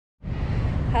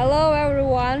Hello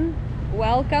everyone,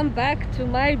 welcome back to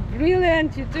my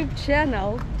brilliant YouTube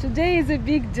channel. Today is a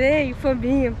big day for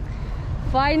me.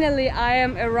 Finally I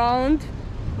am around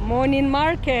morning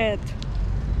market,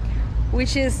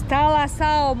 which is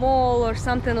Talasao Mall or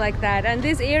something like that, and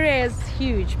this area is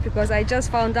huge because I just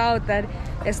found out that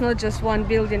it's not just one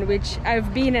building, which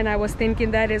I've been and I was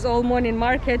thinking that is all morning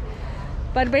market,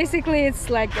 but basically it's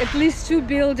like at least 2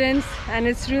 buildings and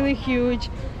it's really huge.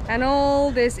 And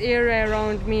all this area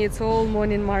around me, it's all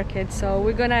morning market. So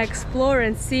we're gonna explore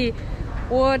and see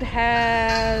what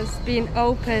has been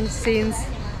open since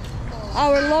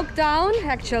our lockdown.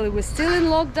 Actually, we're still in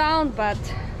lockdown, but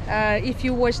if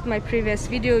you watched my previous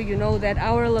video, you know that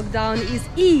our lockdown is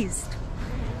eased.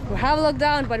 We have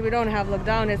lockdown, but we don't have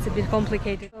lockdown. It's a bit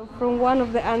complicated. So from one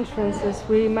of the entrances,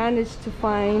 we managed to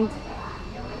find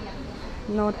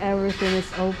not everything is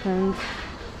opened,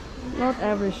 not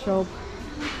every shop.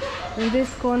 In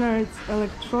this corner it's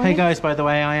electronics. Hey guys, by the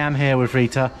way, I am here with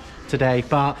Rita today,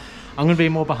 but I'm going to be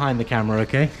more behind the camera,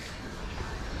 okay?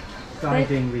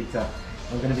 Guiding Rita.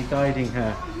 I'm going to be guiding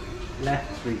her.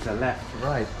 Left, Rita, left,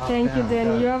 right, up, Thank you, down, Danny.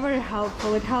 go. You are very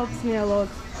helpful. It helps me a lot.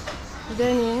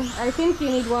 Danny, I think you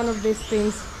need one of these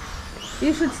things.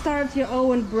 You should start your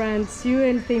own brand,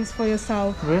 sewing things for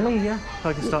yourself. Really? Yeah.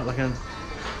 I can start like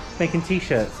making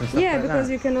t-shirts and stuff Yeah, like because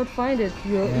that. you cannot find it.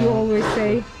 You always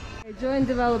say. Joint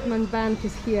Development Bank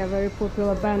is here, very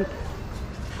popular bank.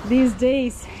 These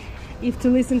days, if to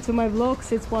listen to my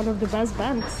vlogs, it's one of the best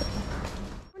banks.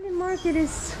 The market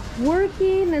is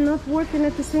working and not working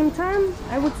at the same time.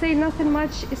 I would say nothing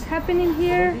much is happening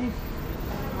here.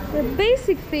 The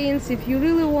basic things, if you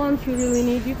really want, you really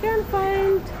need, you can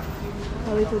find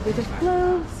a little bit of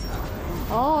clothes.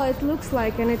 Oh, it looks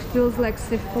like and it feels like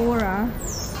Sephora.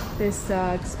 This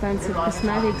expensive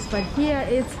cosmetics, but here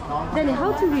it's Danny,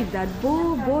 how to read that?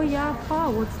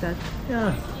 Boyafa, what's that?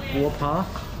 Yeah, Bopa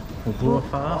or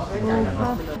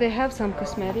Bopa. They have some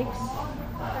cosmetics.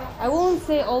 I won't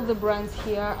say all the brands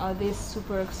here are this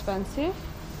super expensive.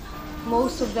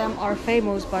 Most of them are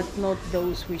famous, but not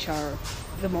those which are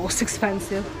the most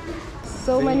expensive.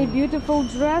 So many beautiful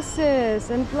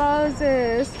dresses and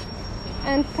blouses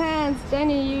and pants.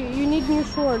 Danny, you need new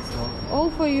shorts. All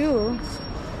for you.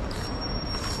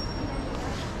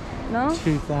 No?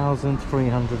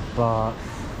 2,300 baht.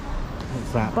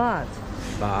 What's that?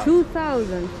 Baht.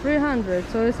 2,300.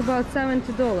 So it's about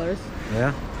 $70.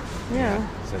 Yeah? Yeah.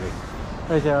 Silly.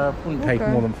 I wouldn't pay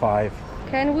more than 5.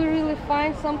 Can we really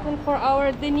find something for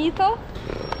our Denito?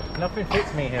 Nothing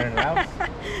fits me here in Laos.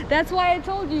 That's why I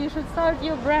told you should start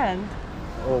your brand.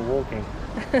 Or walking.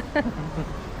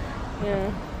 Yeah.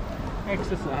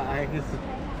 Exercise.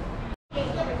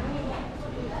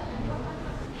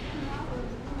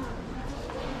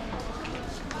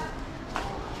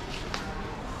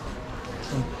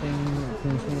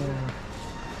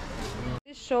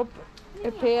 This shop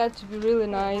appeared to be really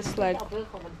nice, like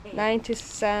 90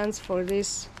 cents for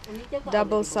this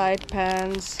double side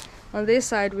pans. On this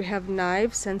side we have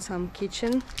knives and some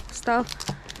kitchen stuff.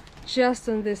 Just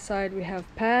on this side we have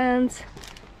pans.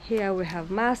 Here we have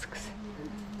masks,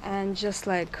 and just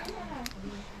like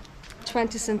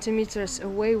 20 centimeters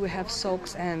away we have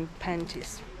socks and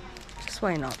panties. Just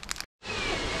why not?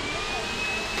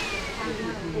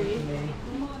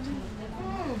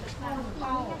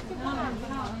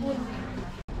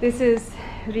 This is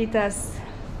Rita's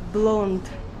blonde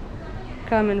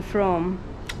coming from,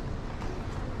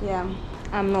 yeah,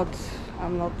 I'm not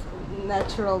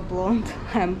natural blonde,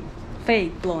 I'm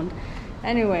fake blonde.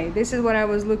 Anyway, this is what I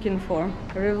was looking for,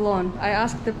 Revlon. I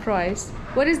asked the price.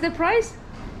 What is the price?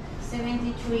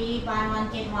 73, buy one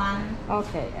get one.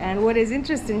 Okay, and what is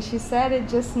interesting, she said it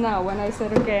just now when I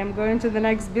said, okay, I'm going to the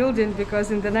next building,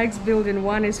 because in the next building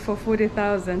one is for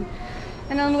 40,000.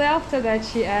 And only after that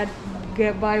she add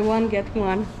buy one get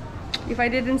one. If I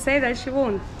didn't say that, she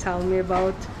won't tell me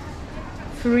about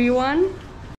free one.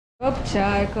 Cup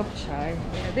chai.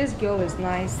 Yeah, this girl is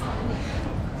nice.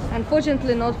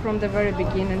 Unfortunately not from the very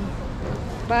beginning,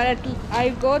 but I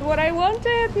got what I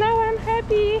wanted. Now I'm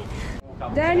happy.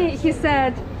 Danny, he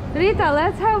said, Rita,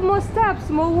 let's have more steps,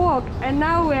 more walk, and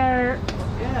now we're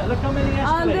Look how many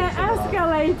on the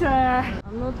escalator.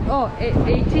 I'm not. Oh,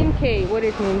 18K. What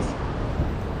it means?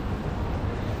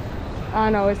 Ah,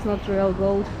 no, it's not real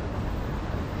gold.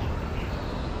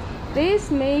 This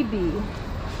may be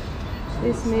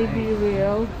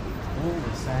real. All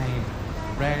the same.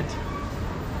 Red.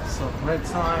 Red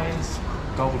signs.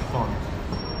 Gold font.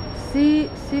 See,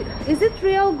 is it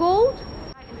real gold?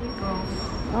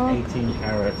 Oh. 18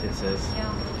 carat it says.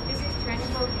 Yeah, this is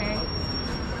 24K.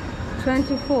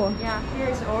 24. Yeah, here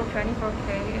is all 24K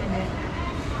and then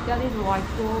That is white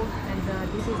gold, and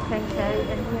this is 10K,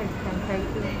 and here is 10K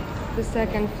too. The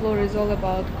second floor is all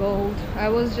about gold. I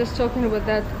was just talking with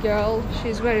that girl.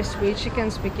 She's very sweet. She can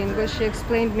speak English. She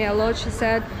explained me a lot. She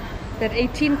said that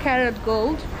 18 karat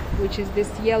gold, which is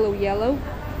this yellow,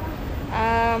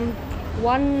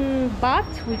 1 baht,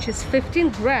 which is 15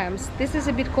 grams. This is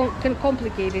a bit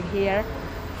complicated here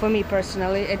for me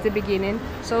personally at the beginning.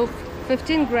 So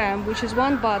 15 gram, which is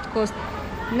 1 baht, cost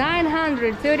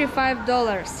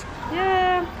 $935.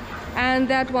 Yeah. And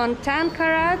that one 10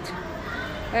 karat,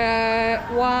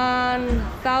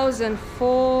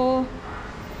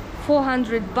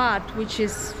 1,400 baht, which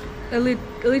is a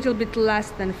little bit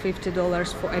less than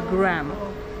 $50 for a gram.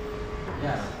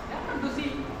 Yeah.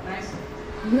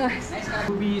 Nice. Nice.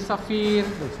 Ruby sapphire.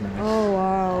 Looks nice. Oh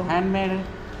wow. Handmade.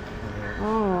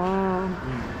 Oh wow.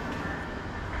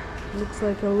 Looks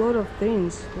like a lot of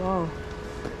things. Wow.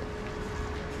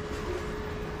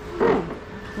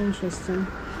 Interesting.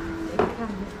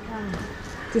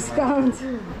 Discount.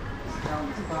 You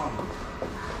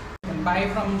can buy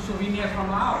from souvenir from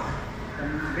Laos.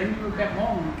 And when you get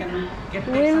home, you can get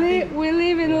something. We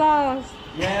live in Laos.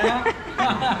 Yeah.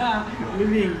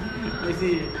 Living. I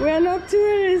see. We are not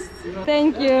tourists.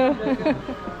 Thank you.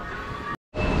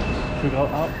 Should we go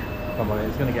up? Come on,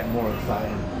 it's going to get more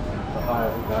exciting the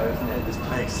higher we go, isn't it, this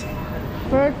place?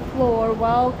 Third floor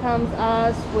welcomes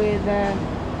us with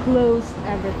closed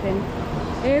everything.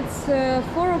 It's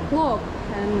 4 o'clock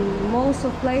and most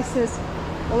of places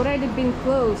already been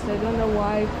closed. I don't know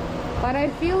why, but I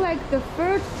feel like the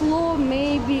third floor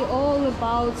may be all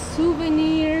about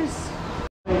souvenirs.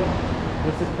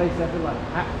 Was this place ever like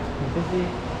packed and busy?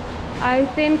 I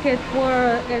think it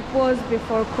was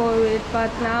before COVID,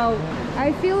 but now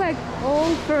I feel like all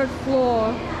third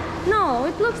floor. No,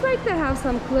 it looks like they have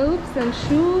some clothes and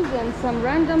shoes and some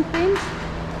random things.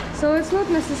 So it's not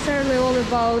necessarily all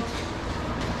about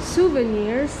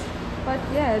souvenirs, but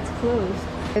yeah, it's closed.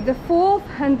 The fourth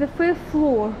and the fifth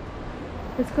floor,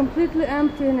 it's completely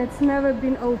empty and it's never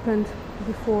been opened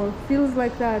before. Feels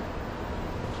like that.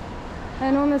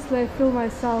 And honestly, I feel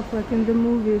myself like in the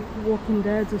movie Walking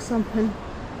Dead or something.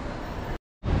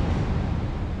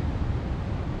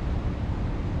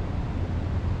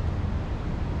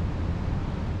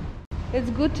 It's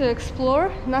good to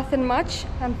explore, nothing much,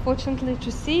 unfortunately,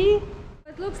 to see.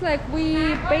 It looks like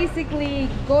we basically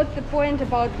got the point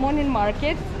about morning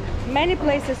market. Many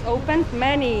places opened,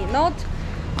 many not.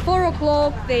 4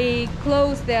 o'clock they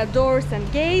closed their doors and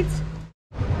gates.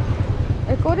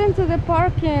 According to the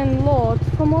parking lot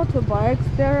for motorbikes,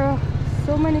 there are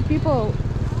so many people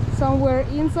somewhere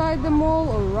inside the mall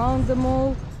or around the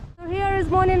mall. So here is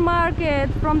morning market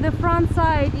from the front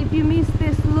side. If you miss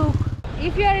this look,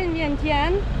 if you are in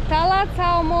Vientiane, Tala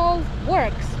Tsao Mall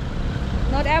works.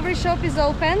 Not every shop is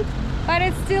open, but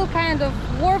it's still kind of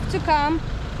worth to come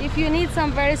if you need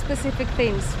some very specific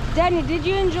things. Danny, did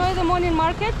you enjoy the morning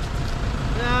market?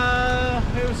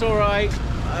 It was alright.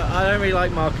 I don't really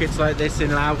like markets like this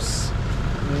in Laos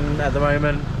at the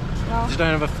moment. No. Just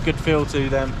don't have a good feel to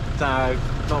them, so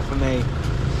not for me.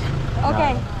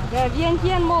 Okay, No. the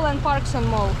Vientiane Mall and Parkson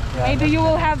Mall. Yeah, Maybe you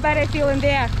will have better feeling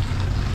there.